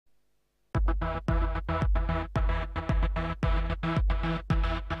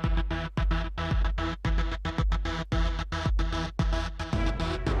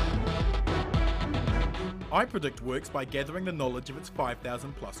iPredict works by gathering the knowledge of its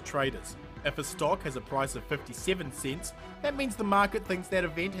 5,000 plus traders. If a stock has a price of 57 cents, that means the market thinks that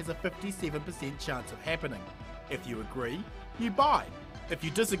event has a 57% chance of happening. If you agree, you buy. If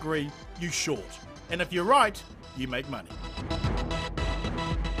you disagree, you short. And if you're right, you make money.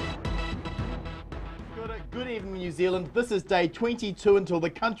 Good evening, New Zealand. This is day 22 until the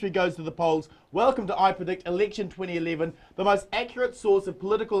country goes to the polls. Welcome to iPredict Election 2011, the most accurate source of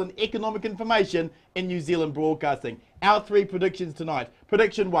political and economic information in New Zealand broadcasting. Our three predictions tonight.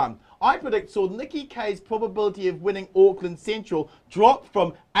 Prediction 1. iPredict saw Nikki Kaye's probability of winning Auckland Central drop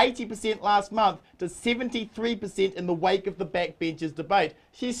from 80% last month to 73% in the wake of the backbenchers debate.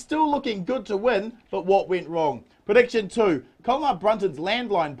 She's still looking good to win, but what went wrong? Prediction 2. Colmar Brunton's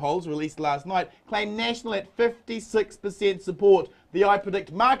landline polls released last night claim National at 56% support. The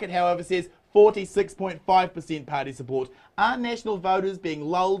iPredict market, however, says 46.5% party support. Are National voters being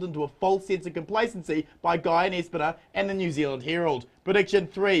lulled into a false sense of complacency by Guy and Espiner and the New Zealand Herald? Prediction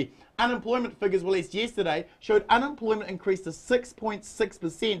 3. Unemployment figures released yesterday showed unemployment increased to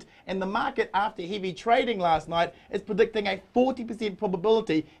 6.6%, and the market, after heavy trading last night, is predicting a 40%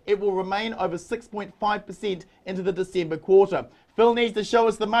 probability it will remain over 6.5% into the December quarter. Phil needs to show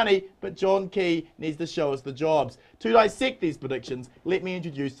us the money, but John Key needs to show us the jobs. To dissect these predictions, let me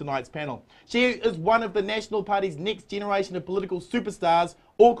introduce tonight's panel. She is one of the National Party's next generation of political superstars,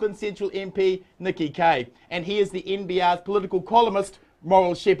 Auckland Central MP Nikki Kaye, and he is the NBR's political columnist,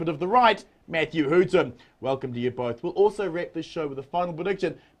 moral shepherd of the right, Matthew Hooton. Welcome to you both. We'll also wrap this show with a final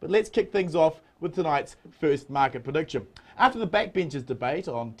prediction, but let's kick things off with tonight's first market prediction. After the backbenchers debate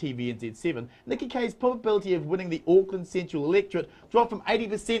on TVNZ7, Nikki Kaye's probability of winning the Auckland Central electorate dropped from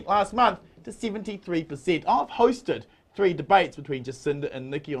 80% last month to 73%. I've hosted 3 debates between Jacinda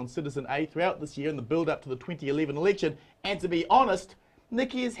and Nikki on Citizen A throughout this year in the build-up to the 2011 election, and to be honest,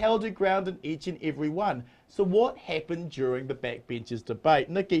 Nikki has held her ground in each and every one. So what happened during the backbenchers debate?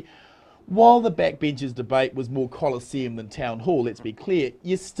 Nikki, while the backbenchers debate was more Colosseum than Town Hall, let's be clear,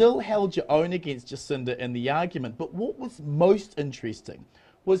 you still held your own against Jacinda in the argument. But what was most interesting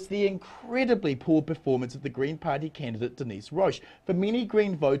was the incredibly poor performance of the Green Party candidate Denise Roche. For many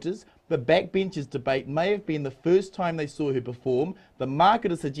Green voters, the backbenchers debate may have been the first time they saw her perform. The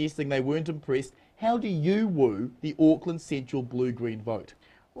market is suggesting they weren't impressed. How do you woo the Auckland Central blue-green vote?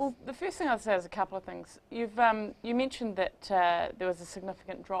 Well, the first thing I'd say is a couple of things. You mentioned that there was a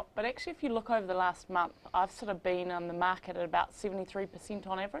significant drop, but actually if you look over the last month, I've sort of been on the market at about 73%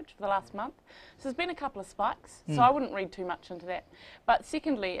 on average for the last month. So there's been a couple of spikes, so I wouldn't read too much into that. But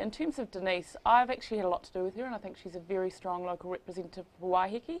secondly, in terms of Denise, I've actually had a lot to do with her, and I think she's a very strong local representative for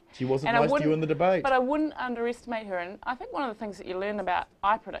Waiheke. She wasn't nice to you in the debate. But I wouldn't underestimate her, and I think one of the things that you learn about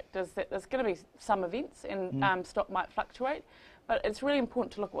iPredict is that there's going to be some events, and stock might fluctuate. But it's really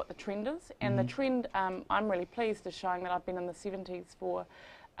important to look at what the trend is, and the trend, I'm really pleased, is showing that I've been in the 70s for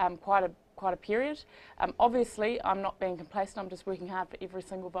quite a period. Obviously, I'm not being complacent, I'm just working hard for every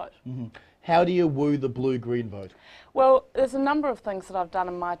single vote. How do you woo the blue-green vote? Well, there's a number of things that I've done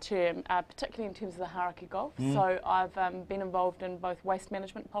in my term, particularly in terms of the Hauraki Golf. So I've been involved in both waste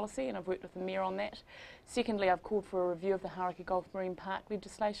management policy, and I've worked with the Mayor on that. Secondly, I've called for a review of the Hauraki Golf Marine Park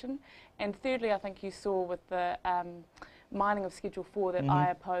legislation. And thirdly, I think you saw with the mining of Schedule 4 that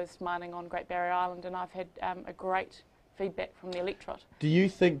I opposed mining on Great Barrier Island, and I've had a great feedback from the electorate. Do you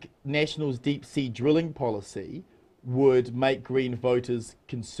think National's deep-sea drilling policy would make Green voters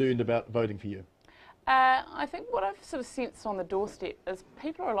concerned about voting for you? I think what I've sort of sensed on the doorstep is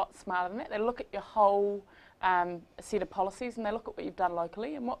people are a lot smarter than that. They look at your whole set of policies, and they look at what you've done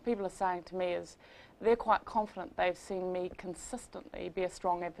locally, and what people are saying to me is they're quite confident they've seen me consistently be a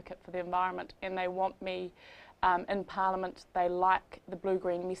strong advocate for the environment, and they want me in Parliament. They like the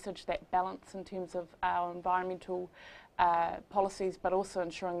blue-green message, that balance in terms of our environmental policies, but also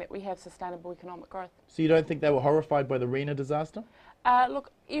ensuring that we have sustainable economic growth. So you don't think they were horrified by the Rena disaster?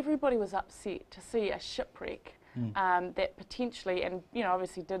 Look, everybody was upset to see a shipwreck that potentially, and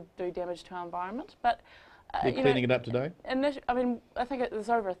obviously did do damage to our environment, but they're cleaning it up today? I mean, I think there's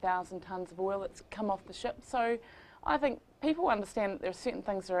over 1,000 tonnes of oil that's come off the ship, so I think people understand that there are certain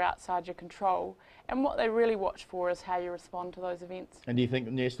things that are outside your control, and what they really watch for is how you respond to those events. And do you think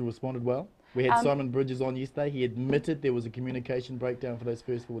National responded well? We had Simon Bridges on yesterday. He admitted there was a communication breakdown for those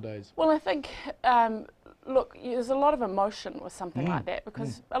first 4 days. Well, I think, look, there's a lot of emotion with something like that,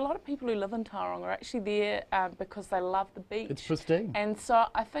 because a lot of people who live in Tauranga are actually there because they love the beach. It's pristine. And so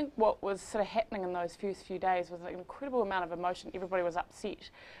I think what was sort of happening in those first few days was an incredible amount of emotion. Everybody was upset.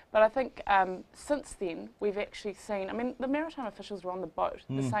 But I think since then, we've actually seen, I mean, the maritime officials were on the boat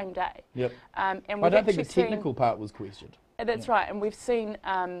the same day. Yep. And I don't think the technical part was questioned. That's right, and we've seen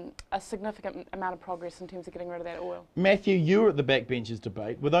a significant amount of progress in terms of getting rid of that oil. Matthew, you were at the backbenches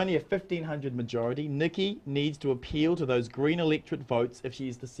debate. With only a 1,500 majority, Nikki needs to appeal to those Green electorate votes if she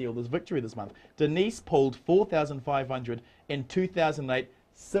is to seal this victory this month. Denise polled 4,500 in 2008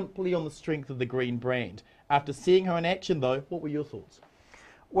 simply on the strength of the Green brand. After seeing her in action, though, what were your thoughts?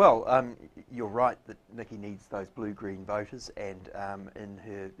 Well, you're right that Nikki needs those blue-green voters, and in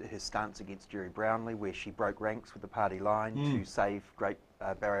her stance against Jerry Brownlee, where she broke ranks with the party line to save Great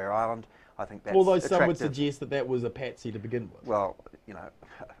Barrier Island, I think that's Although attractive. some would suggest that that was a patsy to begin with. Well, you know,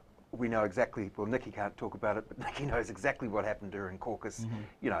 we know exactly, well, Nikki can't talk about it, but Nikki knows exactly what happened during caucus.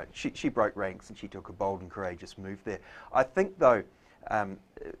 You know, she broke ranks and she took a bold and courageous move there. I think, though,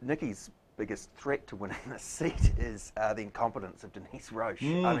 Nikki's biggest threat to winning this seat is the incompetence of Denise Roche.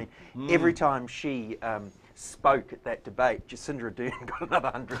 I mean, every time she spoke at that debate, Jacinda Ardern got another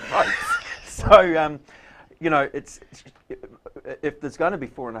 100 votes. So, you know, if there's going to be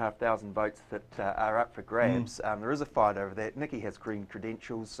 4,500 votes that are up for grabs, there is a fight over that. Nikki has green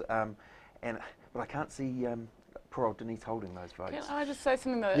credentials, but I can't see poor old Denise holding those votes. Can I just say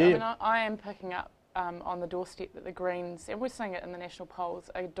something though? Yeah. I mean, I am picking up on the doorstep that the Greens, and we're seeing it in the national polls,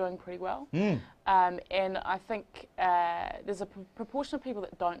 are doing pretty well. And I think there's a proportion of people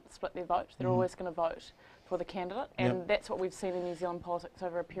that don't split their vote. They're always going to vote for the candidate, and that's what we've seen in New Zealand politics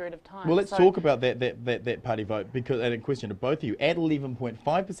over a period of time. Well, let's talk about that party vote, because, and a question to both of you. At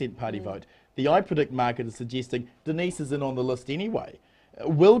 11.5% party vote, the iPredict market is suggesting Denise is in on the list anyway.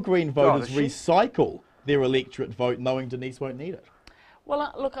 Will Green voters recycle their electorate vote knowing Denise won't need it?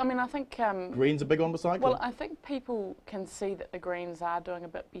 Well, look, I mean, I think Greens are big on recycling. Well, I think people can see that the Greens are doing a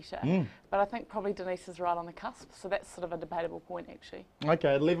bit better, but I think probably Denise is right on the cusp, so that's sort of a debatable point, actually.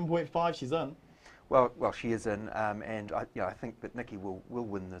 Okay, at 11.5, she's in. Well, she is in, and I think that Nikki will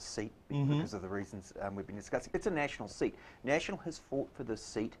win this seat because of the reasons we've been discussing. It's a national seat. National has fought for this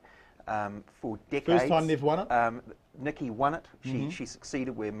seat for decades. First time they've won it? Nikki won it. She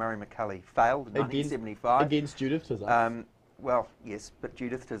succeeded where Murray McCully failed in 1975. Against Judith Tizard. Well, yes, but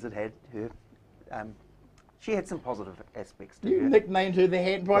Judith Tizard had her. She had some positive aspects to You her. nicknamed her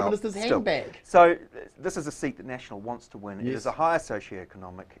the Prime Minister's handbag. So this is a seat that National wants to win. Yes. It is a higher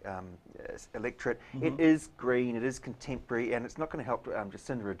socioeconomic electorate. It is green, it is contemporary, and it's not going to help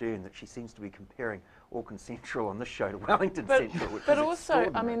Jacinda Ardern that she seems to be comparing Auckland Central on this show to Wellington Central, which but is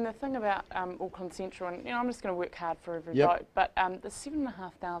also, I mean, the thing about Auckland Central, and I'm just going to work hard for every vote, but there's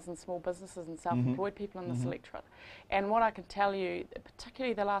 7,500 small businesses and self-employed people in this electorate. And what I can tell you,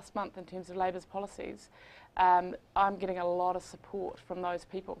 particularly the last month in terms of Labour's policies, I'm getting a lot of support from those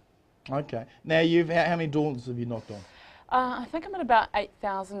people. Okay. Now, how many doors have you knocked on? I think I'm at about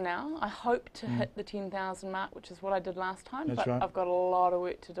 8,000 now. I hope to hit the 10,000 mark, which is what I did last time, That's but right. I've got a lot of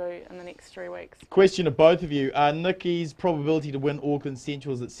work to do in the next 3 weeks. Question to both of you. Nikki's probability to win Auckland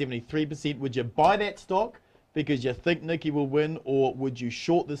Central is at 73%. Would you buy that stock because you think Nikki will win, or would you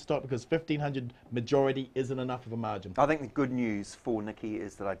short this stock because 1,500 majority isn't enough of a margin? I think the good news for Nikki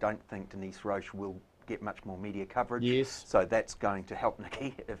is that I don't think Denise Roche will get much more media coverage. Yes. So that's going to help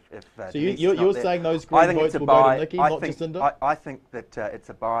Nikki if So Denise you're is not there. saying those I Green think votes it's a will buy. go to Nikki, not Jacinda? I think that it's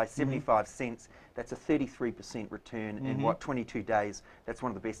a buy, 75 cents. That's a 33% return in, 22 days. That's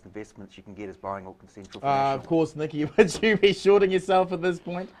one of the best investments you can get is buying Auckland Central. Of course, Nikki, would you be shorting yourself at this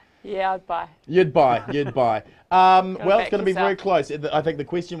point? Yeah, I'd buy. You'd buy. Well, it's going to be very yourself. close. I think the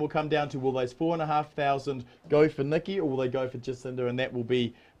question will come down to, will those 4,500 go for Nikki, or will they go for Jacinda, and that will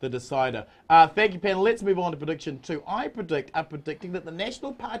be the decider. Thank you, panel. Let's move on to prediction 2. iPredict are predicting that the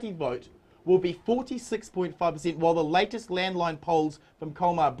National Party vote will be 46.5%, while the latest landline polls from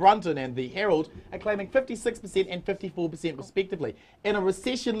Colmar Brunton and the Herald are claiming 56% and 54% respectively. In a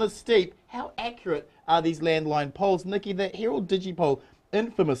recessionless steep, how accurate are these landline polls? Nikki, the Herald Digipoll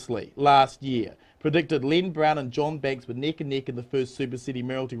infamously last year predicted Len Brown and John Banks were neck and neck in the first Super City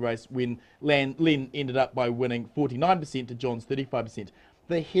mayoralty race when Len ended up by winning 49% to John's 35%.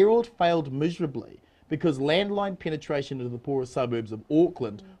 The Herald failed miserably because landline penetration into the poorer suburbs of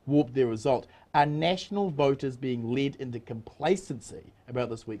Auckland warped their result. Are national voters being led into complacency about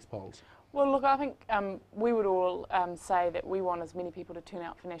this week's polls? Well, look, I think we would all say that we want as many people to turn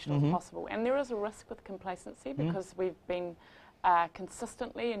out for National as possible. And there is a risk with complacency because we've been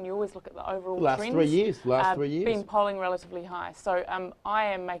consistently, and you always look at the overall trends. Last 3 years. Been polling relatively high. So I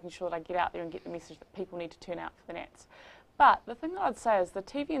am making sure that I get out there and get the message that people need to turn out for the Nats. But the thing that I'd say is the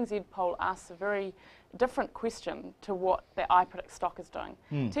TVNZ poll asks a very different question to what the iPredict stock is doing.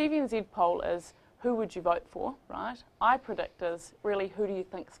 TVNZ poll is, who would you vote for, right? iPredict is really, who do you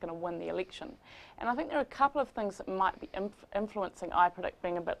think is going to win the election? And I think there are a couple of things that might be influencing iPredict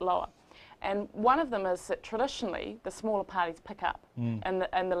being a bit lower. And one of them is that traditionally the smaller parties pick up in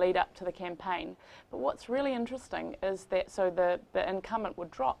the lead up to the campaign. But what's really interesting is that the incumbent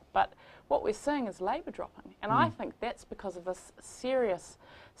would drop, but what we're seeing is Labour dropping. And I think that's because of this serious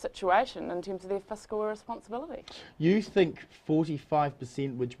situation in terms of their fiscal irresponsibility. You think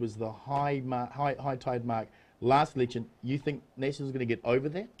 45%, which was the high tide mark last election, you think National's going to get over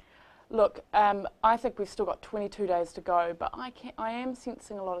that? Look, I think we've still got 22 days to go, but I am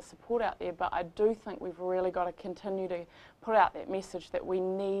sensing a lot of support out there, but I do think we've really got to continue to put out that message that we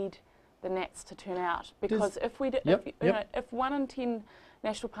need the Nats to turn out. Because if 1 in 10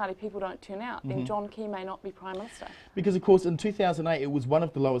 National Party people don't turn out, then John Key may not be Prime Minister. Because, of course, in 2008, it was one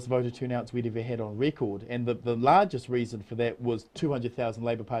of the lowest voter turnouts we'd ever had on record, and the largest reason for that was 200,000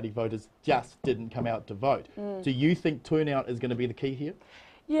 Labour Party voters just didn't come out to vote. Do you think turnout is going to be the key here?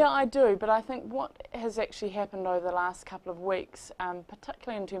 Yeah, I do, but I think what has actually happened over the last couple of weeks,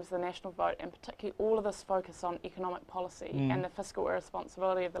 particularly in terms of the national vote and particularly all of this focus on economic policy and the fiscal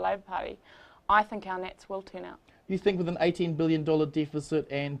irresponsibility of the Labour Party, I think our Nats will turn out. You think with an $18 billion deficit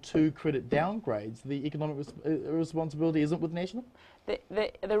and 2 credit downgrades, the economic irresponsibility isn't with National? The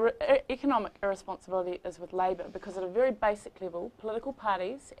economic irresponsibility is with Labour, because at a very basic level, political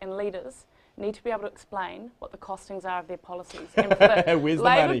parties and leaders need to be able to explain what the costings are of their policies. And for the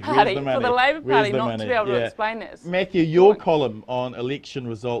Labour Party not to be able to explain this. Matthew, your column on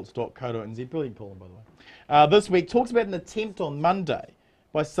electionresults.co.nz, brilliant column by the way, this week talks about an attempt on Monday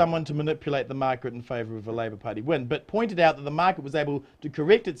by someone to manipulate the market in favour of a Labour Party win, but pointed out that the market was able to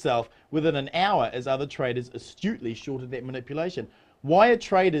correct itself within an hour as other traders astutely shorted that manipulation. Why are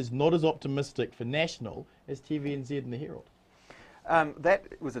traders not as optimistic for National as TVNZ and the Herald? That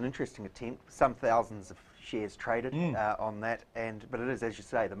was an interesting attempt. Some thousands of shares traded on that, but it is, as you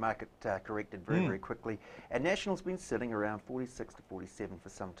say, the market corrected very, very quickly. And National's been sitting around 46 to 47 for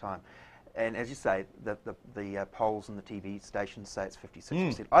some time. And as you say, the polls and the TV stations say it's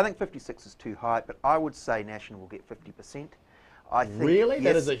 56%. I think 56 is too high, but I would say National will get 50%. I think, really?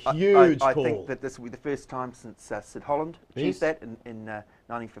 Yes, that is a huge call. I think that this will be the first time since Sid Holland achieved that in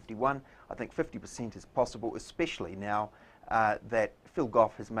 1951. I think 50% is possible, especially now that Phil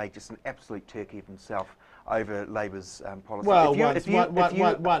Goff has made just an absolute turkey of himself over Labour's policy. Well,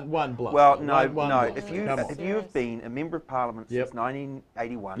 one block. Well, no. If you have been a member of Parliament since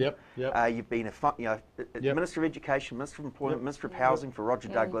 1981, you've been a Minister of Education, Minister of Employment, Minister of Housing for Roger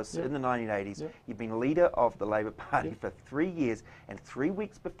Douglas in the 1980s. You've been leader of the Labour Party for 3 years, and 3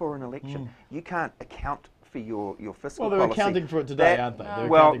 weeks before an election, you can't account for your fiscal policy. Well, they're accounting for it today, aren't they?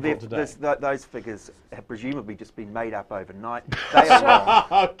 Well, those figures have presumably just been made up overnight. They are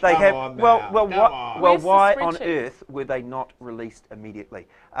wrong. They have. Why on earth were they not released immediately?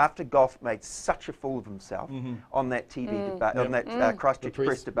 After Goff made such a fool of himself on that TV debate, on that Christchurch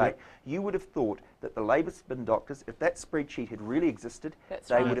press debate, you would have thought that the Labour spin doctors, if that spreadsheet had really existed,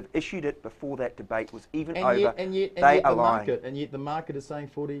 they would have issued it before that debate was even over. They are lying. And yet the market is saying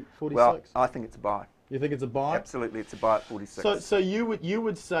 46. Well, I think it's a buy. You think it's a buy? Absolutely, it's a buy at 46. So you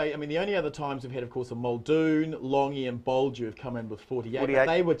would say, I mean, the only other times we've had, of course, a Muldoon, Longy and Bolger have come in with 48. But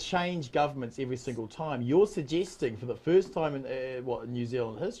they would change governments every single time. You're suggesting for the first time in in New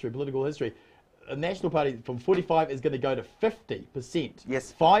Zealand history, political history, a National Party from 45 is going to go to 50%.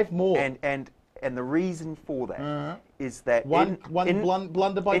 Yes. 5 more. And the reason for that is that one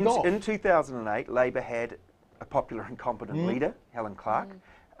blunder by Goff. In 2008, Labour had a popular and competent leader, Helen Clark.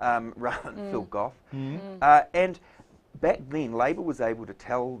 Rather than Phil Goff. And back then, Labour was able to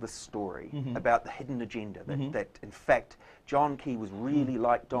tell the story about the hidden agenda, that in fact, John Key was really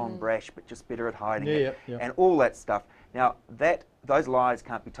like Don Brash, but just better at hiding it, and all that stuff. Now, those lies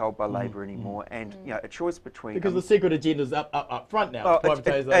can't be told by Labour anymore, and a choice between... Because the secret agenda is up front now.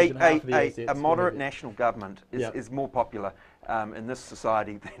 A moderate national government is more popular in this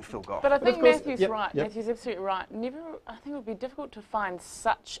society than Phil Goff. But I think Matthew's right. Matthew's absolutely right. I think it would be difficult to find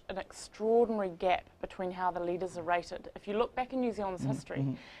such an extraordinary gap between how the leaders are rated. If you look back in New Zealand's history,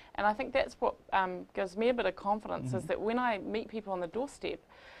 and I think that's what gives me a bit of confidence, is that when I meet people on the doorstep,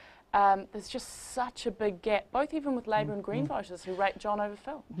 there's just such a big gap, both even with Labour and Green voters who rate John over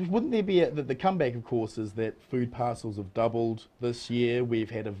Phil. Wouldn't there be the comeback, of course, is that food parcels have doubled this year. We've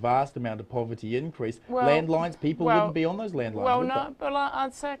had a vast amount of poverty increase. Landlines, people wouldn't be on those landlines. Well, no, but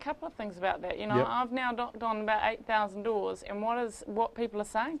I'd say a couple of things about that. I've now knocked on about 8,000 doors, and what people are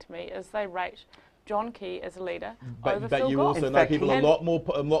saying to me is they rate John Key as a leader over But Phil you Goff. also know people are a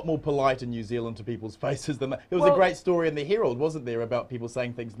lot more polite in New Zealand to people's faces than that. There was a Well, great story in the Herald, wasn't there, about people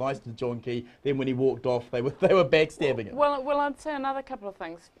saying things nice to John Key. Then when he walked off, they were backstabbing him. Well, I'd say another couple of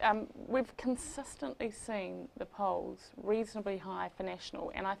things. We've consistently seen the polls reasonably high for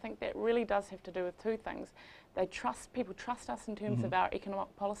National, and I think that really does have to do with two things. People trust us in terms of our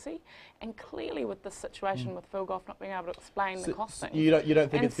economic policy, and clearly with this situation with Phil Goff not being able to explain the costing. You don't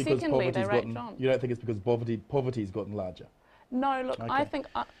think it's because secondly, poverty's gotten larger? No, look, Okay. I think.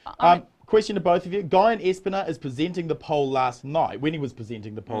 Question to both of you. Guy and Espiner is presenting the poll last night. When he was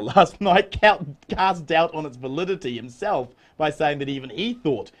presenting the poll last night, cast doubt on its validity himself by saying that even he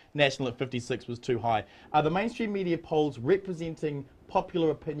thought National at 56 was too high. Are the mainstream media polls representing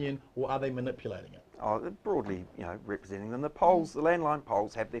popular opinion, or are they manipulating it? Oh, they're broadly, representing them. The polls, the landline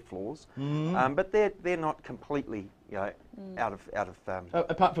polls, have their flaws, but they're not completely, out of.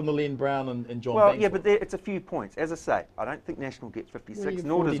 Apart from the Len Brown and John. Well, Banks yeah, but it's a few points. As I say, I don't think National get 56, Well,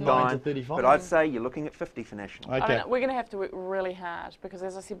 nor does 49 to Guy. 35. But I'd say you're looking at 50 for National. Okay. I mean, we're going to have to work really hard because,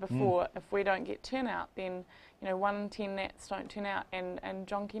 as I said before, if we don't get turnout, then 1 in 10 Nats don't turn out, and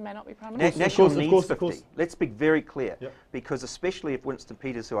John Key may not be Prime Minister. National of needs course. 50. Let's be very clear, Yep. because especially if Winston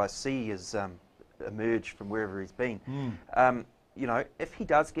Peters, who I see is emerged from wherever he's been, if he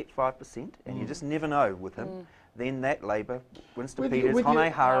does get 5%, and you just never know with him, then that Labour, Winston Peters,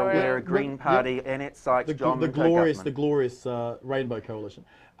 Hone Hara, we're a Green Party, Annette Sykes, John the Minto glorious Rainbow Coalition.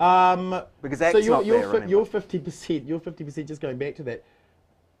 Because that's not there, remember. Your 50%, just going back to that,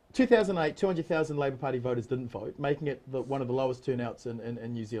 2008, 200,000 Labour Party voters didn't vote, making it one of the lowest turnouts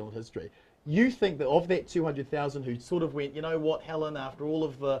in New Zealand history. You think that of that 200,000 who sort of went, you know what, Helen, after all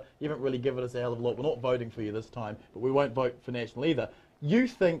of you haven't really given us a hell of a lot, we're not voting for you this time, but we won't vote for National either. You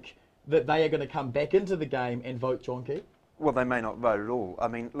think that they are going to come back into the game and vote John Key? Well, they may not vote at all. I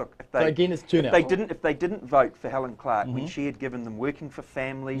mean, look, if So again, it's turnout. if they didn't vote for Helen Clark when she had given them working for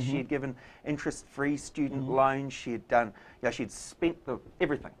families, she had given interest-free student loans, she had done, she had spent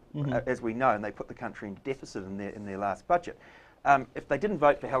everything, as we know, and they put the country in deficit in their last budget. If they didn't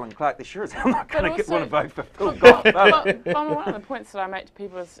vote for Helen Clark, they sure as hell not going to want to vote for Phil Goff. But one of the points that I make to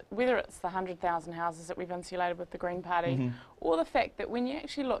people is whether it's the 100,000 houses that we've insulated with the Green Party, or the fact that when you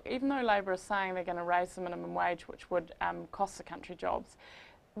actually look, even though Labour is saying they're going to raise the minimum wage, which would cost the country jobs,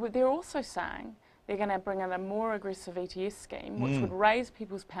 they're also saying they're going to bring in a more aggressive ETS scheme, which would raise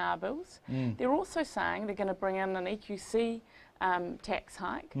people's power bills. They're also saying they're going to bring in an EQC tax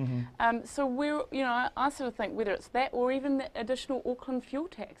hike. So we're, I sort of think whether it's that or even the additional Auckland fuel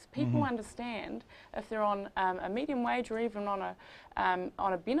tax, people understand if they're on a medium wage or even on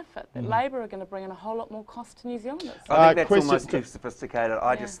a benefit that Labour are going to bring in a whole lot more cost to New Zealanders. I think that's almost too sophisticated.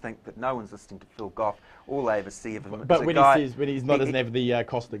 I just think that no one's listening to Phil Goff. All they ever see of him But is when a guy, he says, when he's not, doesn't have the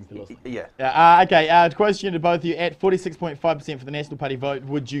costings to listen. Yeah. Okay, question to both of you. At 46.5% for the National Party vote,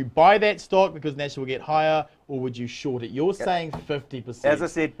 would you buy that stock because National will get higher, or would you short it? You're saying 50%. As I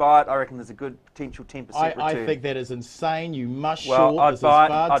said, buy it. I reckon there's a good potential 10% return. I think that is insane. You must well, short. This is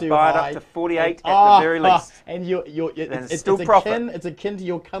far too buy high. it up to 48 at the very least. And it's still profit. It's akin to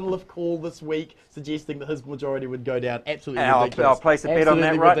your Cunliffe call this week, suggesting that his majority would go down. Absolutely and ridiculous. I'll place a bet on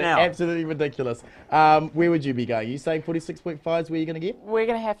that right now. Absolutely ridiculous. Where would you be going? Are you saying 46.5 is where you're going to get? We're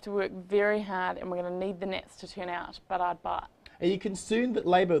going to have to work very hard, and we're going to need the Nats to turn out, but I'd buy it. Are you concerned that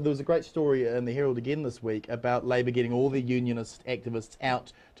Labour, there was a great story in the Herald again this week about Labour getting all the unionist activists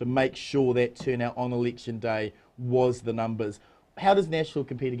out to make sure that turnout on election day was the numbers. How does National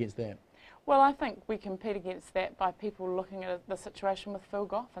compete against that? Well, I think we compete against that by people looking at the situation with Phil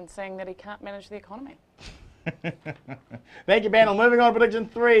Goff and saying that he can't manage the economy. Thank you, panel. Moving on to prediction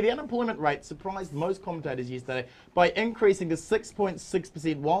 3. The unemployment rate surprised most commentators yesterday by increasing to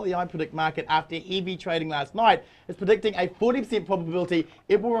 6.6%, while the iPredict market, after heavy trading last night, is predicting a 40% probability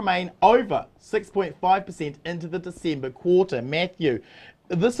it will remain over 6.5% into the December quarter. Matthew,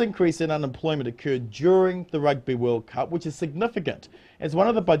 this increase in unemployment occurred during the Rugby World Cup, which is significant, as one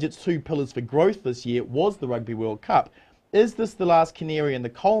of the budget's 2 pillars for growth this year was the Rugby World Cup. Is this the last canary in the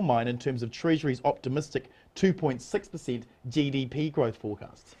coal mine in terms of Treasury's optimistic 2.6% GDP growth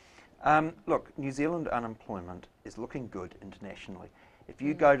forecasts? Look, New Zealand unemployment is looking good internationally. If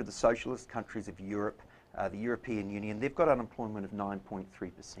you go to the socialist countries of Europe, the European Union, they've got unemployment of 9.3%.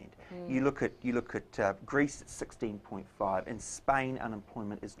 You look at Greece, it's 16.5%. In Spain,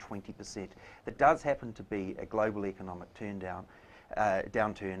 unemployment is 20%. There does happen to be a global economic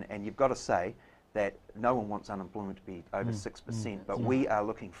downturn, and you've got to say that no one wants unemployment to be over 6%, but we are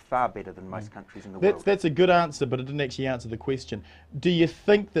looking far better than most countries in the world. That's a good answer, but it didn't actually answer the question. Do you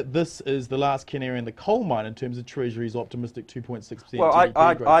think that this is the last canary in the coal mine in terms of Treasury's optimistic 2.6%? Well, GDP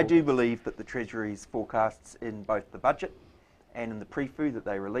growth I do forecast? believe that the Treasury's forecasts in both the budget and in the pre-fu that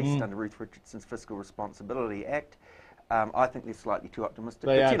they released under Ruth Richardson's Fiscal Responsibility Act, I think they're slightly too optimistic.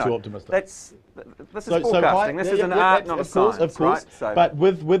 They but, are too optimistic. This is forecasting. This is an art, not a science, of course. right? So, but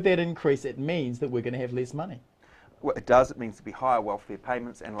with that increase, it means that we're going to have less money. well, it does. It means to be higher welfare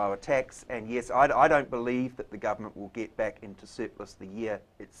payments and lower tax. And yes, I don't believe that the government will get back into surplus the year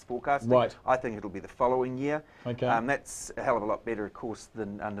it's forecasting. Right. I think it'll be the following year. Okay. That's a hell of a lot better, of course,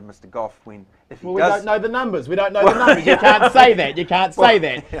 than under Mr. Goff when if he Well, we does. don't know the numbers. We don't know the numbers. You can't say that. You can't say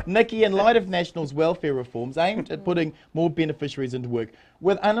that. Nikki, in light of National's welfare reforms aimed at putting more beneficiaries into work,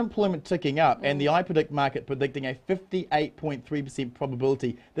 with unemployment ticking up and the iPredict market predicting a 58.3%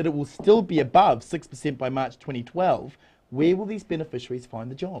 probability that it will still be above 6% by March 2012, where will these beneficiaries find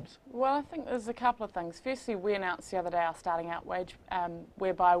the jobs? Well, I think there's a couple of things. Firstly, we announced the other day our starting out wage,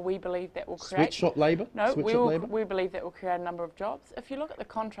 whereby we believe that will create... Sweatshop labour? No, Sweatshop labour? we believe that will create a number of jobs. If you look at the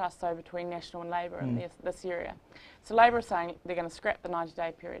contrast, though, between National and Labor in this area, so Labor are saying they're going to scrap the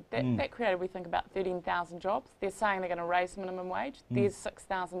 90-day period. That created, we think, about 13,000 jobs. They're saying they're going to raise the minimum wage. There's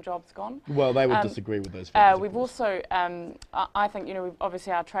 6,000 jobs gone. Well, they would disagree with those figures. We've also, I think, you know, we've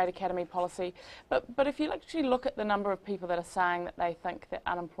obviously our trade academy policy, but if you actually look at the number of people that are saying that they think that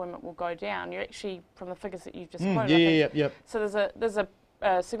unemployment will go down, you're actually, from the figures that you've just quoted, so there's a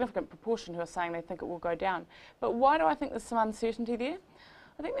significant proportion who are saying they think it will go down. But why do I think there's some uncertainty there?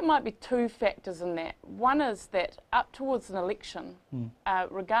 I think there might be two factors in that. One is that up towards an election,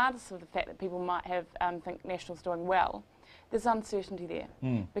 regardless of the fact that people might have think National's doing well, there's uncertainty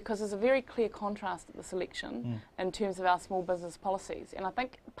there because there's a very clear contrast at this election in terms of our small business policies. And I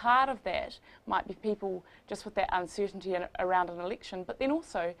think part of that might be people just with that uncertainty around an election, but then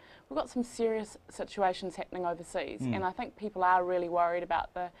also we've got some serious situations happening overseas. And I think people are really worried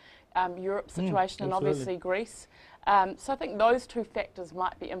about the Europe situation and obviously Greece. So I think those two factors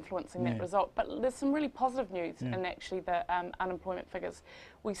might be influencing that result. But there's some really positive news in actually the unemployment figures.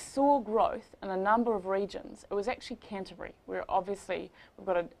 We saw growth in a number of regions. It was actually Canterbury, where obviously we've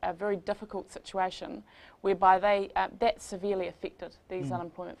got a very difficult situation whereby that severely affected these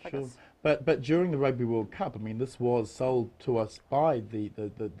unemployment figures. Sure. But during the Rugby World Cup, I mean, this was sold to us by the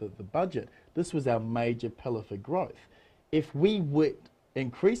budget. This was our major pillar for growth. If we would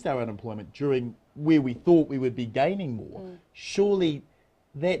increase our unemployment during where we thought we would be gaining more, surely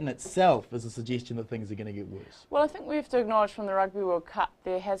that in itself is a suggestion that things are going to get worse. Well, I think we have to acknowledge from the Rugby World Cup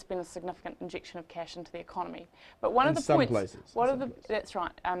there has been a significant injection of cash into the economy. But one of the points, that's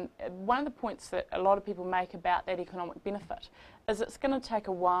right. One of the points that a lot of people make about that economic benefit is it's going to take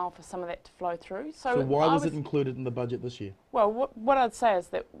a while for some of that to flow through. So why was it included in the budget this year? Well, what I'd say is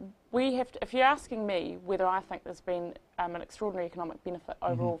that we have to, if you're asking me whether I think there's been an extraordinary economic benefit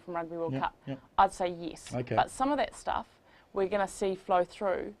overall from Rugby World Cup, I'd say yes. Okay. But some of that stuff we're going to see flow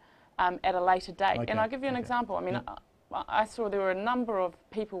through at a later date. Okay. And I'll give you an example. I mean, I saw there were a number of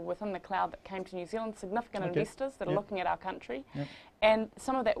people within the cloud that came to New Zealand, significant investors that are looking at our country, and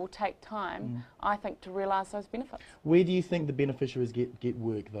some of that will take time, I think, to realise those benefits. Where do you think the beneficiaries get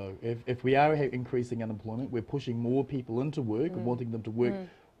work, though? If we are increasing unemployment, we're pushing more people into work and wanting them to work.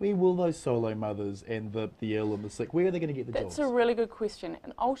 Where will those solo mothers and the ill and the sick, where are they going to get the jobs? That's a really good question,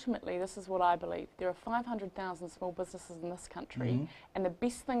 and ultimately this is what I believe. There are 500,000 small businesses in this country, and the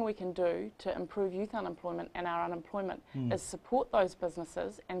best thing we can do to improve youth unemployment and our unemployment is support those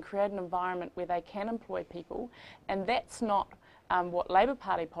businesses and create an environment where they can employ people, and that's not what Labor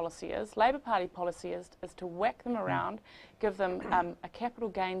Party policy is. Labor Party policy is to whack them around, give them a capital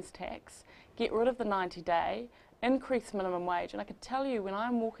gains tax, get rid of the 90-day, increase minimum wage. And I can tell you, when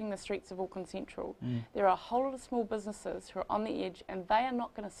I'm walking the streets of Auckland Central, there are a whole lot of small businesses who are on the edge, and they are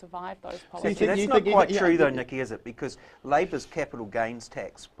not going to survive those policies. So that's not quite true though, Nikki, is it? Because Labor's capital gains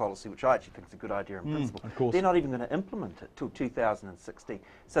tax policy, which I actually think is a good idea in principle, they're not even going to implement it till 2016.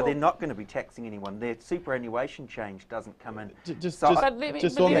 So they're not going to be taxing anyone. Their superannuation change doesn't come in. Let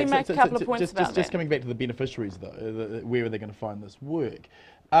me make a couple of points about that. Just coming back to the beneficiaries though, where are they going to find this work?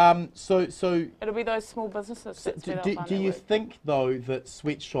 So it'll be those small businesses. Do you think though that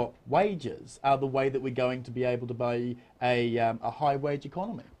sweatshop wages are the way that we're going to be able to buy a high wage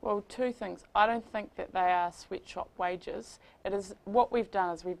economy? Well, two things. I don't think that they are sweatshop wages. It is what we've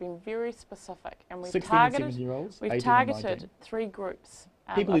done is we've been very specific and we've targeted 3 groups.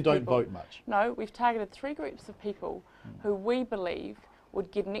 People who don't vote much. No, we've targeted 3 groups of people who we believe would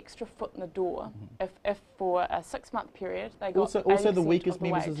get an extra foot in the door if for a 6-month period they got Also the 80% weakest of the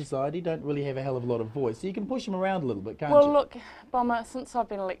members of wage. society don't really have a hell of a lot of voice, so you can push them around a little bit, can't you? Well, look, Bomber, since I've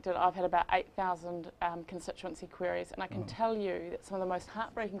been elected, I've had about 8,000 constituency queries, and I can tell you that some of the most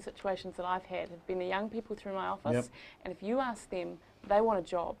heartbreaking situations that I've had have been the young people through my office, and if you ask them, they want a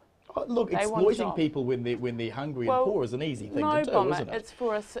job. Oh, look, They want a exploiting job. people when they're hungry Well, and poor is an easy thing no, to do, Bomber, isn't it? it's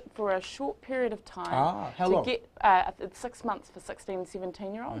for a short period of time How to long? get 6 months for 16 and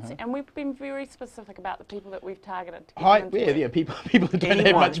 17-year-olds, and we've been very specific about the people that we've targeted. To get them into work. People who don't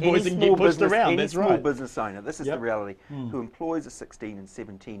have much voice and get pushed around. That's small right. business owner, this is the reality, who employs a 16 and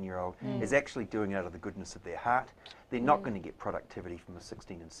 17-year-old is actually doing it out of the goodness of their heart. They're not going to get productivity from a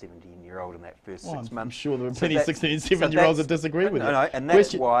 16 and 17-year-old in that first 6 months. I'm sure there are So plenty of that- 16 and so 17-year-olds that that's- disagree with you. No, and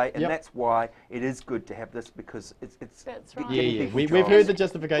that's why, Yep. that's why it is good to have this, because it's That's getting right. Yeah. people We've jobs. heard the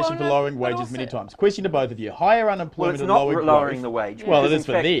justification for Well, lowering but wages many also- times. Question to both of you. Higher Well, unemployment it's and not lower lowering growth. the wage. Well, it because is in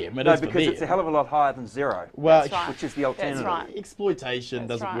for fact- them. It no, is for because them. it's a hell of a lot higher than zero. Well, That's right. which is the alternative. That's right. exploitation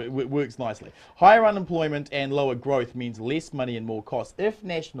That's doesn't right. works nicely. Higher unemployment and lower growth means less money and more costs. If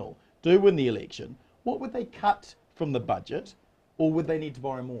National do win the election, what would they cut from the budget, or would they need to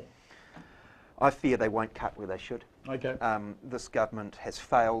borrow more? I fear they won't cut where they should. Okay. This government has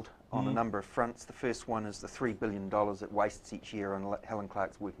failed on a number of fronts. The first one is the $3 billion it wastes each year on Helen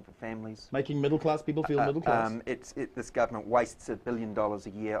Clark's Working for Families. Making middle class people feel middle class. This government wastes $1 billion a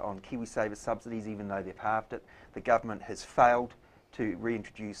year on KiwiSaver subsidies, even though they've halved it. The government has failed to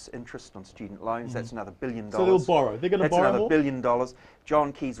reintroduce interest on student loans. That's another $1 billion. So they'll borrow. They're going to That's borrow another more? $1 billion.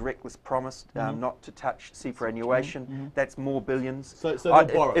 John Key's reckless promise not to touch superannuation. That's more billions. So they'll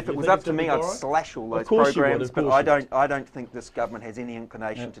borrow. If You it was think up it's to gonna me, be I'd borrow? slash all Of those course you would, programs. of But course you I don't think this government has any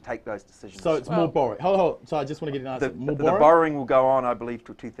inclination to take those decisions. So it's more borrowing. Hold on. So I just want to get an answer. More The borrowing? borrowing will go on, I believe,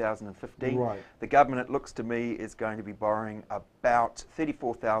 till 2015. Right. The government, it looks to me, is going to be borrowing about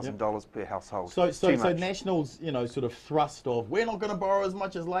 $34,000 per household. So It's too much. National's, sort of thrust of we're not going to borrow as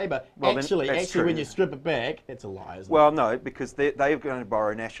much as Labor. Well, then actually, that's when true. you strip it back, it's a lie, isn't it? Well, no, because they are going to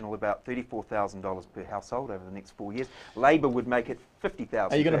borrow National about $34,000 per household over the next 4 years. Labor would make it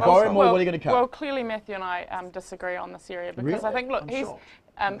 $50,000. Are you going to per borrow household. more? What are you going to cut? Well, clearly Matthew and I disagree on this area because I Really? think, look, I'm he's.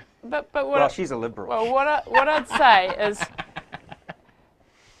 shocked. But what Well, she's a liberal. Well, what I'd say is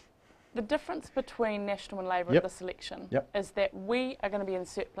the difference between National and Labor Yep. at this election Yep. is that we are going to be in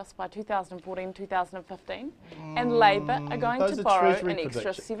surplus by 2014, 2015, and Labor are going those to are borrow Treasury an extra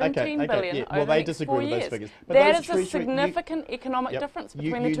predictions. 17 okay, billion yeah. over Well, the they next disagree 4 with those years. figures. But That those is a Treasury- significant economic Yep. difference You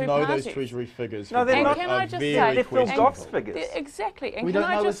between the two know parties. those Treasury figures. No, they're And not. can I just very say, They're Phil questionable. Goff's figures. Exactly, and We can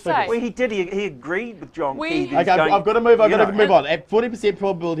don't I know just his figures. say, Well, he did. He agreed with John We- Key. that Okay, he's going- I've got to move. I've you got to know, move on. At 40%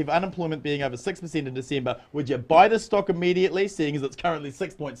 probability of unemployment being over 6% in December, would you buy the stock immediately, seeing as it's currently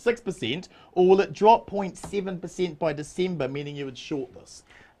 6.6%, or will it drop 0.7% by December, meaning you would short this?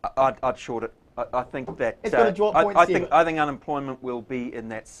 I'd short it. I think that It's gonna drop I 0.7. think unemployment will be in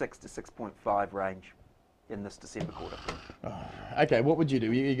that 6 to 6.5 range in this December quarter. Okay, what would you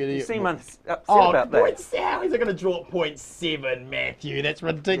do? You seem upset Oh, about that. how is it going to drop 0.7, Matthew? That's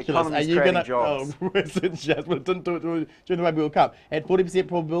ridiculous. economy's Are you creating going to? jobs. Oh, it's just, well, it didn't do it during the Rugby World Cup. At 40%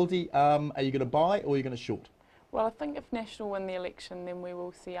 probability, are you going to buy or are you going to short? well, I think if National win the election, then we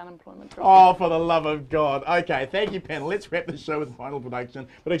will see unemployment drop. Oh, for the love of God. Okay, thank you, panel. Let's wrap the show with final prediction.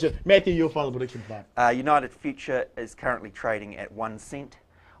 Matthew, your final prediction tonight. United Future is currently trading at 1 cent.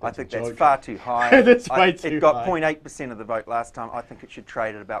 I That's think a that's joke. far too high. That's way too It got high. 0.8% of the vote last time. I think it should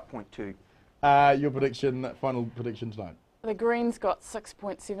trade at about 0.2. Your prediction, final prediction tonight. The Greens got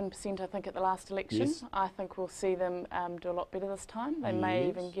 6.7%, I think, at the last election. Yes. I think we'll see them do a lot better this time. They may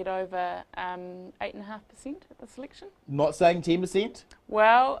even Yes. get over 8.5% at this election. Not saying 10%.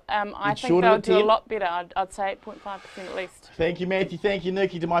 Well, I It's think shorter they'll than do a 10? lot better. I'd say 8.5% at least. Thank you, Matthew. Thank you,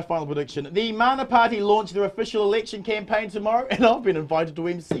 Nikki. To my final prediction. The Mana Party launch their official election campaign tomorrow, and I've been invited to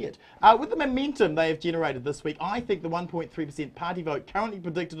MC it. With the momentum they have generated this week, I think the 1.3% party vote currently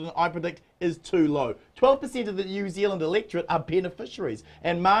predicted in iPredict is too low. 12% of the New Zealand electorate are beneficiaries,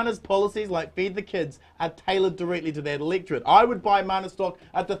 and Mana's policies like Feed the Kids are tailored directly to that electorate. I would buy Mana stock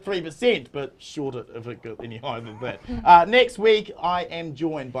at the 3%, but short it if it got any higher than that. Next week, I am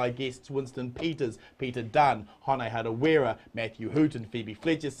joined by guests Winston Peters, Peter Dunn, Hone Harawira, Matthew Hooton, Phoebe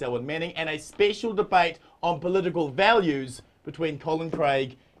Fletcher, Selwyn Manning, and a special debate on political values between Colin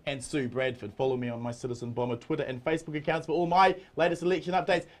Craig and Sue Bradford. Follow me on my Citizen Bomber Twitter and Facebook accounts for all my latest election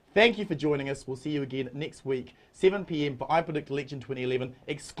updates. Thank you for joining us. We'll see you again next week, 7 p.m. for iPredict Election 2011,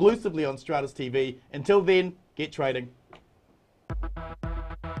 exclusively on Stratus TV. Until then, get trading.